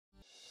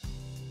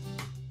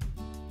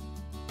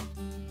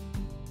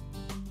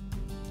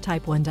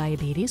Type 1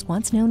 diabetes,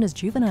 once known as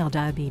juvenile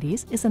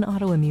diabetes, is an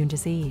autoimmune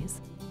disease.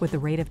 With the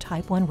rate of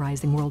type 1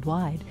 rising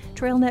worldwide,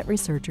 TrialNet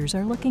researchers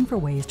are looking for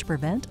ways to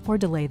prevent or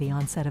delay the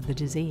onset of the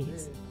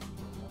disease.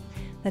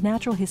 The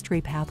Natural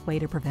History Pathway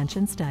to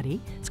Prevention study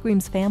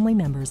screens family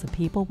members of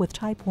people with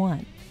type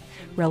 1.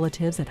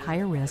 Relatives at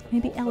higher risk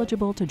may be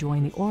eligible to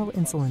join the oral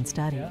insulin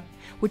study,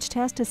 which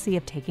tests to see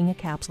if taking a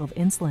capsule of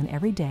insulin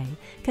every day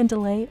can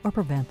delay or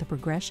prevent the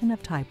progression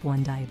of type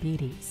 1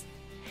 diabetes.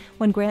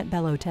 When Grant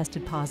Bello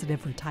tested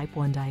positive for type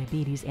 1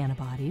 diabetes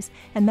antibodies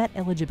and met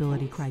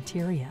eligibility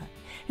criteria,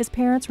 his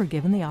parents were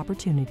given the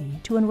opportunity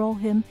to enroll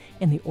him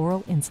in the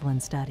oral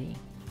insulin study.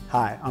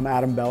 Hi, I'm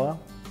Adam Bello.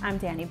 I'm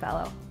Danny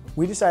Bello.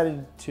 We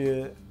decided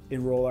to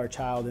enroll our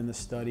child in the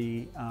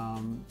study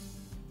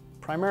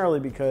primarily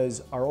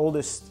because our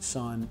oldest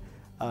son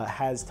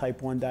has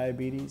type 1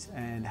 diabetes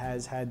and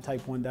has had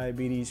type 1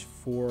 diabetes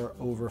for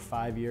over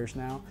 5 years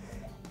now.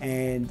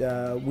 And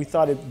we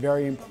thought it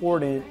very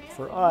important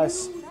for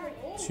us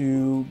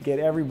to get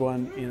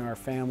everyone in our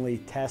family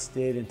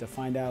tested and to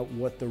find out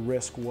what the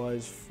risk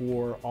was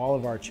for all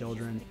of our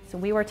children. So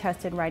we were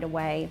tested right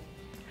away.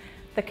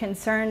 The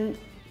concern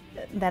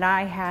that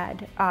I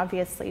had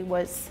obviously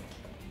was,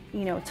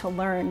 to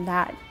learn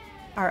that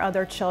our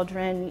other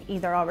children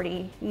either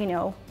already,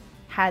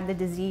 had the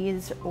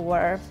disease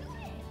or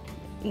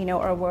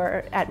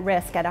were at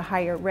risk, at a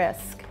higher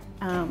risk.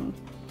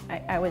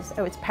 I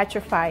was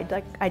petrified,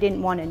 like I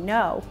didn't want to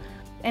know.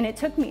 And it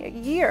took me a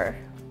year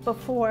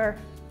before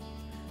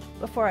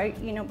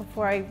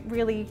I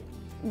really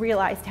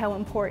realized how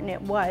important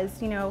it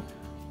was,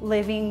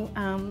 living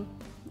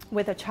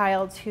with a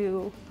child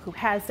who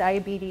has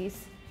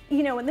diabetes,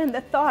 and then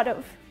the thought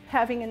of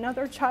having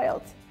another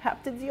child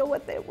have to deal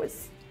with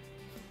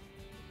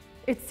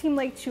it seemed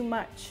like too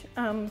much.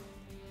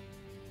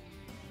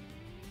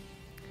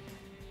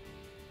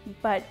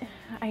 But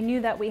I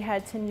knew that we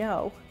had to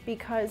know,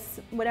 because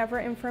whatever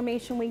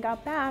information we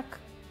got back,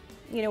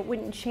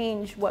 wouldn't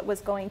change what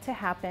was going to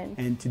happen.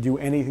 And to do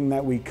anything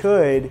that we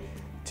could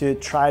to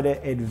try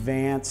to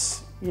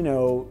advance,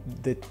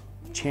 the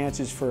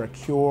chances for a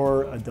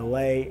cure, a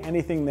delay,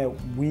 anything that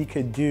we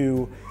could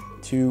do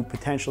to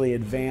potentially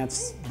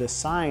advance the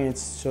science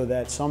so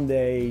that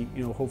someday,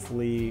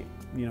 hopefully,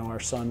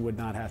 our son would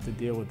not have to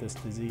deal with this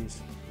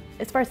disease.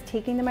 As far as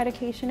taking the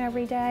medication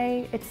every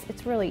day,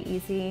 it's really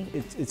easy.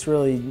 It's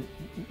really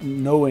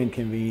no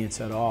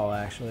inconvenience at all,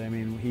 actually. I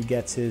mean, he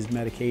gets his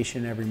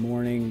medication every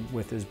morning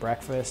with his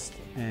breakfast,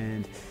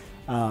 and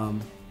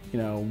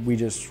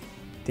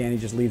Danny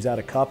just leaves out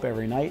a cup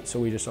every night, so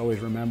we just always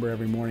remember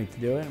every morning to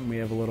do it. And we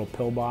have a little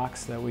pill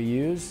box that we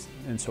use,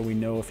 and so we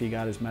know if he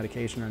got his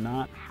medication or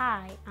not.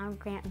 Hi, I'm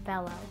Grant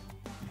Bello.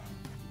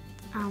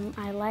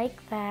 I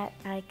like that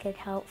I could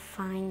help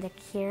find a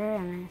cure,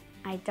 and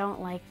I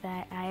don't like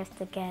that I have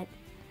to get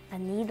a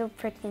needle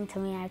pricked into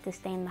me. I have to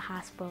stay in the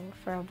hospital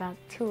for about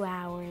 2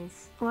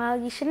 hours. Well,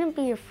 you shouldn't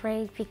be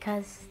afraid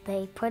because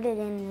they put it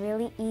in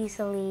really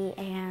easily,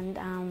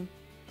 and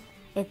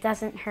it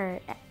doesn't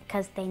hurt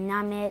because they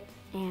numb it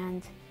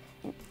and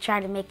try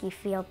to make you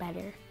feel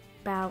better.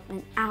 About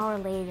an hour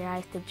later, I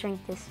have to drink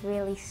this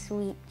really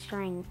sweet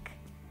drink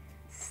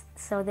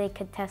so they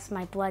could test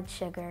my blood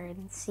sugar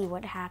and see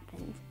what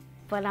happened.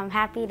 But I'm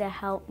happy to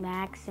help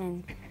Max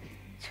and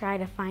try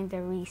to find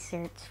the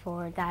research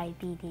for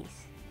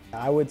diabetes.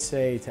 I would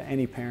say to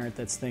any parent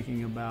that's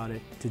thinking about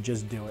it to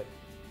just do it.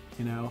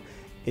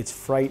 It's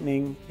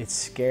frightening, it's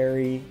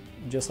scary,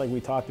 just like we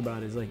talked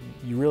about. It's like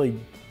you really,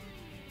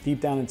 deep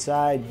down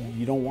inside,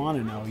 you don't want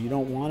to know. You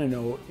don't want to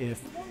know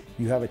if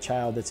you have a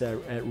child that's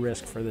at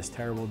risk for this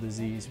terrible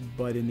disease.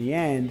 But in the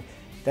end,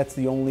 that's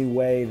the only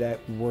way that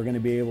we're going to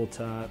be able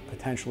to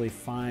potentially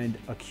find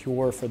a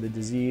cure for the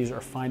disease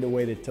or find a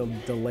way to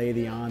delay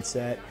the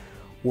onset,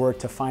 or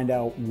to find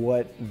out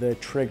what the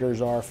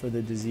triggers are for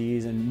the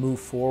disease and move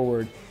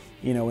forward,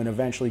 in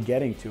eventually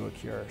getting to a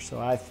cure. So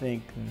I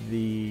think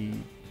the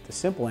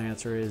simple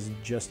answer is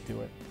just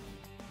do it.